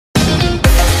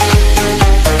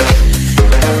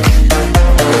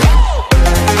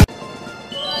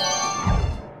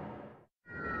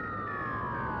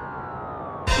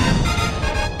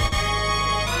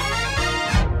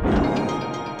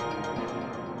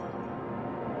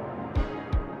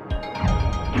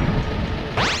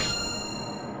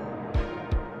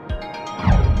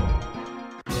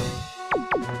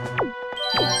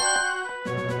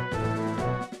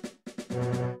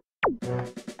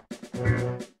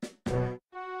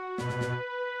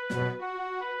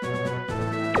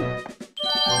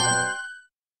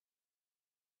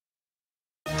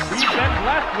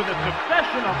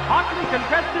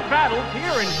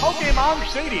in Pokémon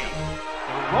Stadium.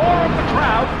 The roar of the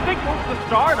crowd signals the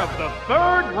start of the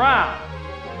third round.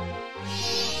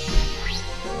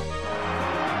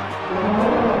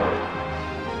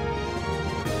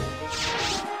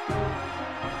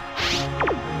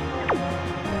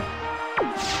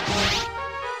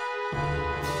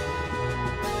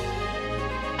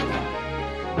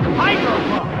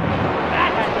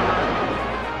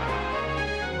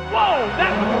 Whoa,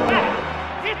 that was fast!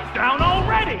 It's down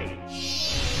already!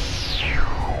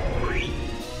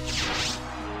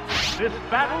 This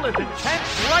battle is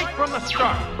intense right from the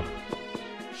start.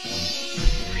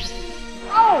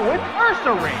 Oh, it's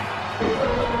Ursaring!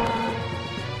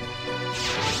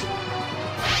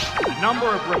 The number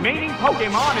of remaining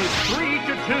Pokémon is 3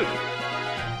 to 2.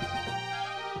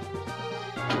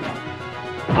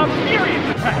 A furious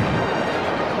attack!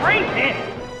 Great hit!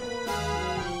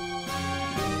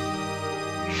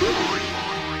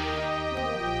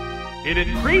 It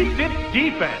increased its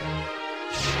defense.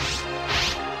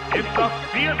 It's a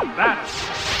fierce battle.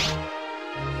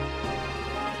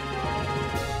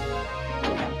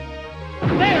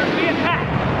 There's the attack.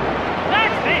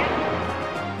 That's it.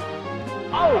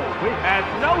 Oh, it has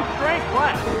no strength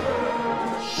left.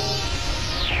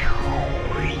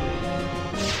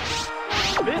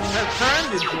 This has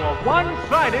turned into a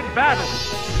one-sided battle.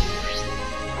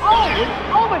 Oh, it's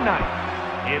Omanite.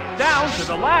 It's down to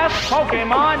the last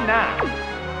Pokémon now.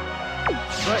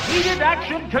 The heated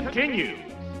action continues.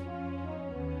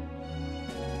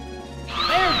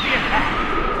 There's the attack.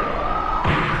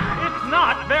 It's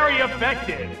not very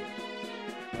effective.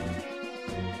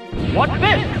 What's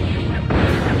this?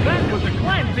 That was a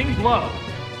glancing blow.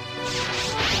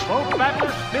 Both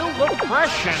battlers still look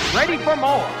fresh and ready for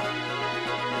more.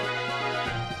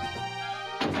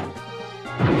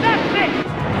 That's it!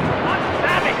 A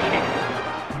savage hit!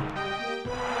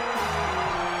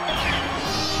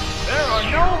 There are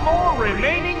no more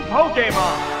remaining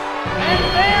Pokémon. And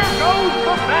there goes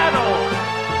the battle!